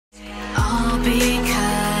All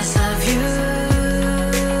because of you.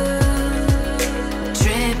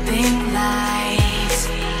 Dripping lights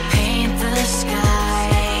paint the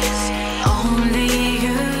skies. Only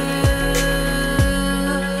you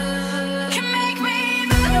can make me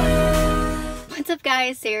move. What's up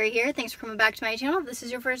guys, Sarah here. Thanks for coming back to my channel. If this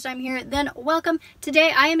is your first time here, then welcome.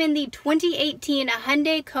 Today I am in the 2018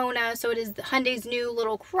 Hyundai Kona, so it is Hyundai's new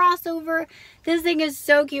little crossover. This thing is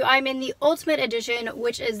so cute. I'm in the Ultimate Edition,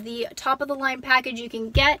 which is the top of the line package you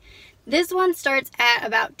can get. This one starts at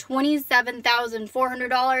about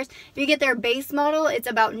 $27,400. If you get their base model, it's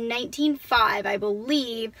about $19,500, I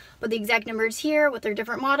believe. But the exact numbers here with their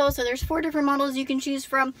different models. So there's 4 different models you can choose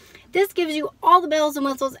from. This gives you all the bells and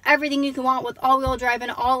whistles, everything you can want with all-wheel drive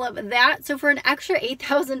and all of that. So for an extra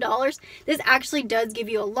 $8,000, this actually does give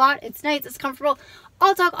you a lot. It's nice, it's comfortable.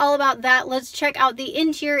 I'll talk all about that. Let's check out the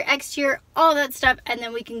interior, exterior, all that stuff, and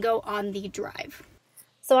then we can go on the drive.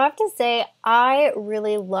 So I have to say, I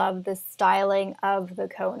really love the styling of the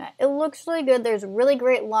Kona. It looks really good. There's really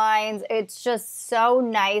great lines. It's just so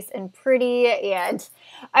nice and pretty. And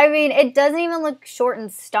I mean, it doesn't even look short and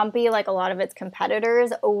stumpy like a lot of its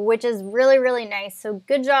competitors, which is really, really nice. So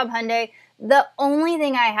good job, Hyundai. The only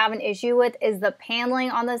thing I have an issue with is the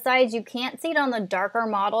paneling on the sides. You can't see it on the darker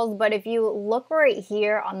models, but if you look right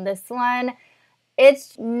here on this one,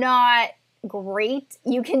 it's not great.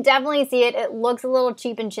 You can definitely see it. It looks a little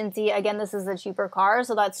cheap and chintzy. Again, this is a cheaper car,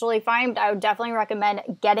 so that's totally fine, but I would definitely recommend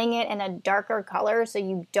getting it in a darker color so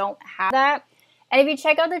you don't have that. And if you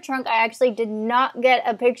check out the trunk, I actually did not get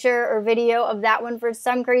a picture or video of that one for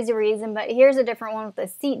some crazy reason, but here's a different one with the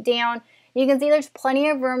seat down. You can see there's plenty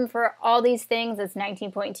of room for all these things. It's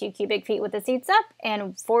 19.2 cubic feet with the seats up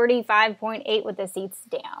and 45.8 with the seats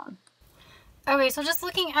down. Okay, so just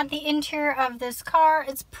looking at the interior of this car,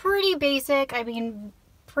 it's pretty basic. I mean,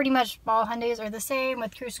 pretty much all Hyundais are the same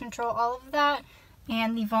with cruise control, all of that,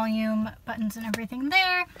 and the volume buttons and everything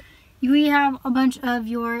there. We have a bunch of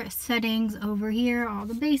your settings over here, all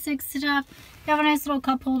the basic stuff. You have a nice little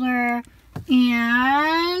cup holder,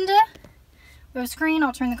 and we have a screen.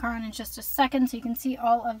 I'll turn the car on in just a second so you can see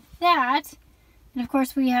all of that. And of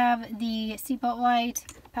course, we have the seatbelt light,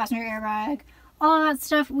 passenger airbag, all of that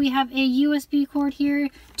stuff. We have a USB cord here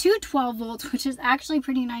to 12 volts, which is actually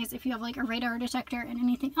pretty nice if you have like a radar detector and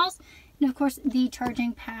anything else. And of course, the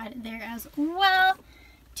charging pad there as well.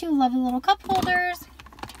 2 lovely little cup holders.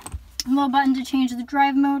 A little button to change the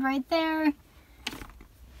drive mode right there.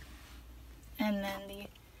 And then the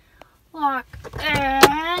lock.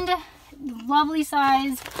 And lovely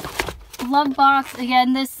size glove box.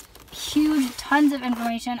 Again, this huge, tons of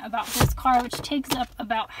information about this car, which takes up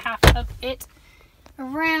about half of it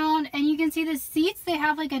around. And you can see the seats, they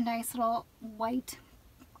have like a nice little white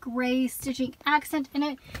gray stitching accent in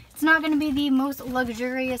it. It's not going to be the most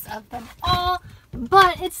luxurious of them all,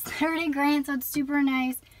 but it's 30 grand, so it's super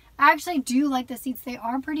nice. I actually do like the seats. They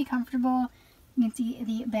are pretty comfortable. You can see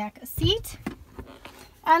the back seat,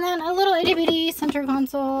 and then a little itty bitty center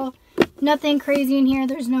console. Nothing crazy in here.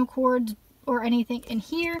 There's no cords or anything in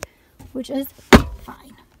here, which is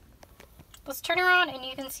fine. Let's turn around and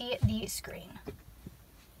you can see the screen.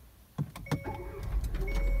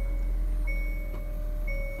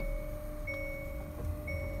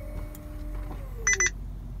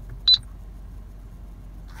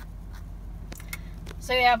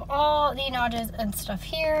 So we have all the notches and stuff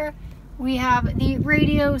here. We have the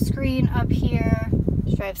radio screen up here.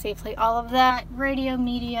 Drive safely, all of that. Radio,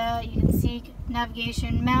 media, you can see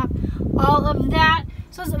navigation, map, all of that.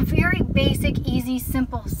 So it's a very basic, easy,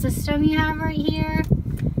 simple system you have right here,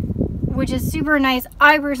 which is super nice.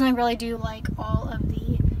 I personally really do like all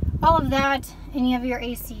of that. And you have your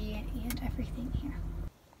AC and everything here.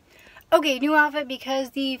 Okay, new outfit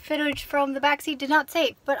because the footage from the back seat did not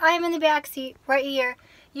save, but I am in the back seat right here.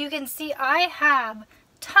 You can see I have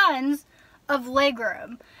tons of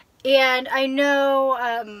legroom, and I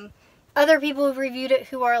know other people who've reviewed it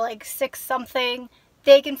who are like 6 something,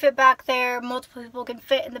 they can fit back there. Multiple people can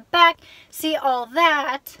fit in the back. See all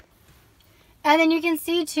that. And then you can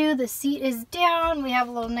see too, the seat is down. We have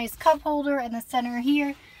a little nice cup holder in the center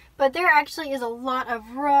here, but there actually is a lot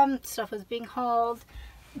of room. Stuff is being hauled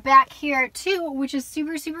back here too, which is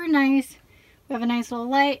super, super nice. We have a nice little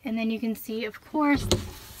light, and then you can see, of course,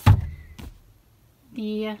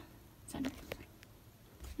 the center.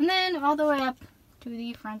 And then all the way up to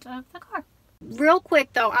the front of the car. Real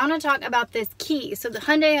quick though, I want to talk about this key. So the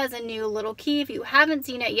Hyundai has a new little key. If you haven't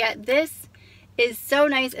seen it yet, this is so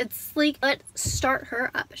nice. It's sleek. Let's start her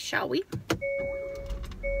up, shall we?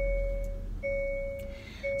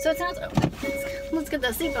 So it sounds, let's get the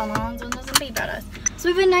seatbelt on so it doesn't beep at us. So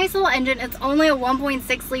we have a nice little engine. It's only a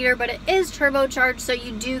 1.6 liter, but it is turbocharged, so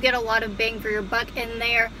you do get a lot of bang for your buck in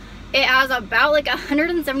there. It has about like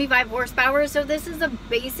 175 horsepower, so this is a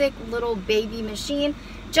basic little baby machine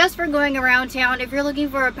just for going around town. If you're looking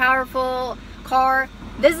for a powerful car,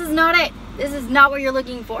 this is not it. This is not what you're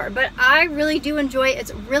looking for, but I really do enjoy it.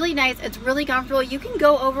 It's really nice. It's really comfortable. You can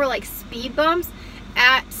go over like speed bumps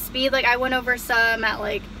at speed. Like I went over some at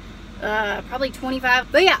like probably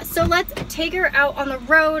 25. But yeah, so let's take her out on the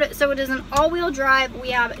road. So it is an all-wheel drive. We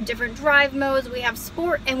have different drive modes. We have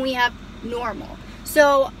sport and we have normal.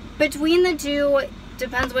 So between the two,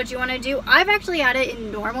 depends what you want to do. I've actually had it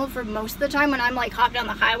in normal for most of the time. When I'm like hopping down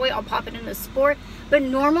the highway, I'll pop it into sport, but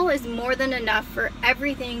normal is more than enough for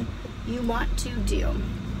everything you want to do.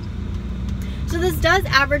 So this does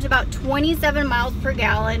average about 27 miles per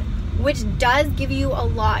gallon, which does give you a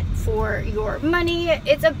lot for your money.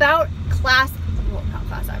 It's about not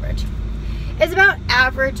class average. It's about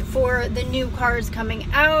average for the new cars coming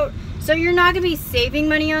out. So you're not going to be saving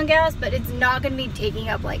money on gas, but it's not going to be taking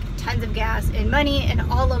up like tons of gas and money and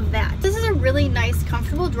all of that. This is a really nice,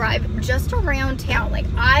 comfortable drive just around town. Like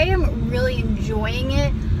I am really enjoying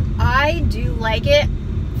it. I do like it.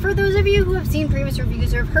 For those of you who have seen previous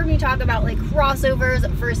reviews or have heard me talk about like crossovers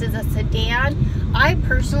versus a sedan, I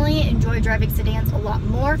personally enjoy driving sedans a lot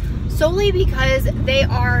more, solely because they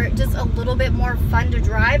are just a little bit more fun to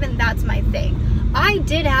drive, and that's my thing. I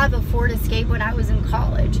did have a Ford Escape when I was in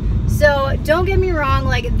college, so don't get me wrong,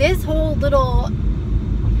 like this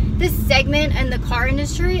segment in the car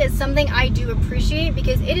industry is something I do appreciate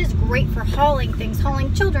because it is great for hauling things,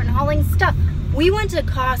 hauling children, hauling stuff. We went to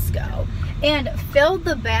Costco and filled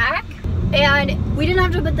the back, and we didn't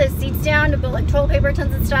have to put the seats down to put like toilet paper,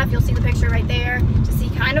 tons of stuff. You'll see the picture right there to see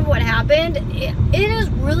kind of what happened. It is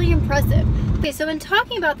really impressive. Okay, so in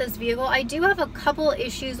talking about this vehicle, I do have a couple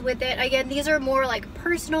issues with it. Again, these are more like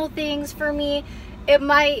personal things for me. It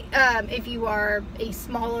might, if you are a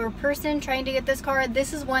smaller person trying to get this car,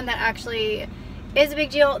 this is one that actually is a big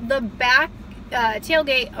deal. The back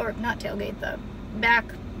tailgate, or not tailgate, the back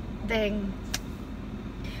thing.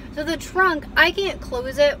 So the trunk, I can't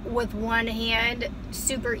close it with one hand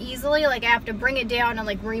super easily. Like I have to bring it down and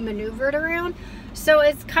like re-maneuver it around. So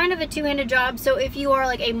it's kind of a two-handed job. So if you are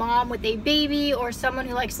like a mom with a baby or someone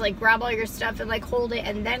who likes to like grab all your stuff and like hold it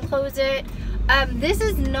and then close it, this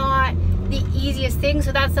is not the easiest thing.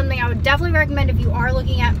 So that's something I would definitely recommend if you are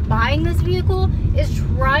looking at buying this vehicle, is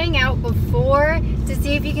trying out before to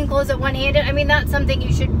see if you can close it one-handed. I mean, that's something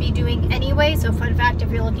you should be doing anyway. So fun fact, if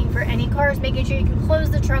you're looking for any cars, making sure you can close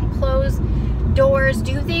the trunk, close doors,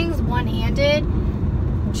 do things one-handed,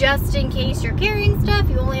 just in case you're carrying stuff,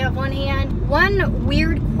 you only have one hand. One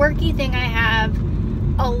weird quirky thing I have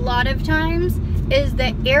a lot of times is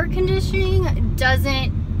the air conditioning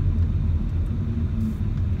doesn't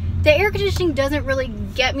really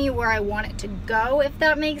get me where I want it to go, if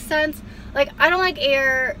that makes sense. Like, I don't like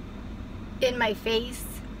air in my face.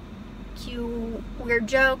 Cue weird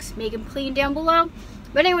jokes, make them clean down below.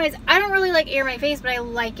 But anyways, I don't really like air in my face, but I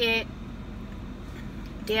like it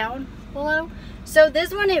down below. So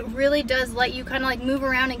this one, it really does let you kind of like move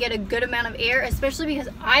around and get a good amount of air, especially because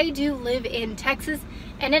I do live in Texas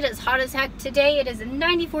and it is hot as heck. Today it is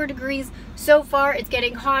 94 degrees so far. It's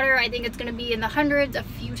getting hotter. I think it's going to be in the hundreds a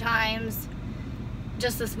few times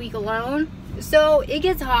just this week alone. So it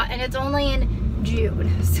gets hot, and it's only in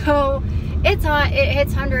June. So it's hot. It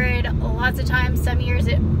hits 100 lots of times. Some years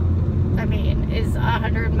it, I mean, is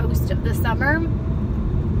 100 most of the summer.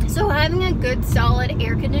 So having a good solid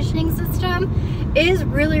air conditioning system is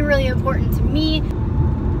really, really important to me.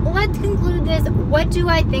 Let's conclude this. What do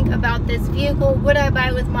I think about this vehicle? Would I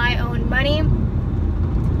buy with my own money?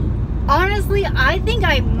 Honestly, I think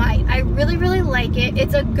I might. I really, really like it.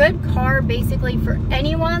 It's a good car basically for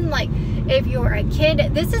anyone. Like if you're a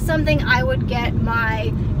kid, this is something I would get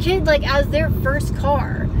my kid like as their first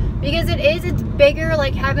car. Because it's bigger,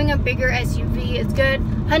 like having a bigger SUV is good.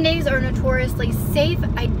 Hyundais are notoriously safe.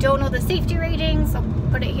 I don't know the safety ratings, I'll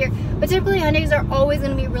put it here. But typically Hyundais are always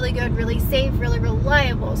gonna be really good, really safe, really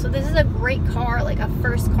reliable. So this is a great car, like a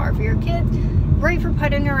first car for your kids. Great for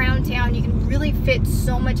putting around town. You can really fit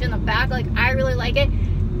so much in the back. Like I really like it.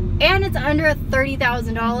 And it's under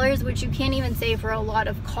 $30,000, which you can't even say for a lot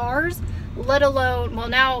of cars, let alone, well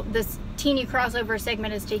now this teeny crossover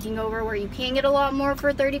segment is taking over where you can get a lot more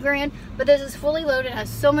for 30 grand, but this is fully loaded, has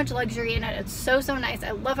so much luxury in it. It's so nice.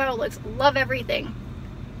 I love how it looks, love everything,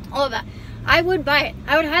 all of that. I would buy it.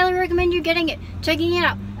 I would highly recommend you getting it, checking it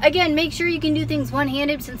out. Again, make sure you can do things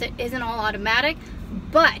one-handed since it isn't all automatic,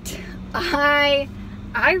 but I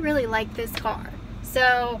really like this car.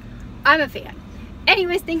 So I'm a fan.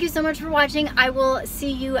 Anyways, thank you so much for watching. I will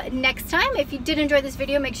see you next time. If you did enjoy this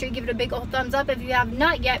video, make sure you give it a big old thumbs up. If you have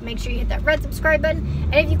not yet, make sure you hit that red subscribe button.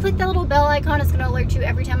 And if you click that little bell icon, it's going to alert you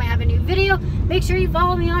every time I have a new video. Make sure you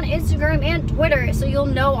follow me on Instagram and Twitter, so you'll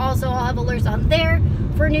know also I'll have alerts on there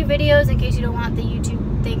for new videos in case you don't want the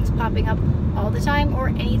YouTube things popping up all the time or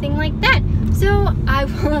anything like that. So I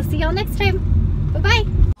will see y'all next time. Bye-bye.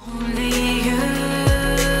 Only you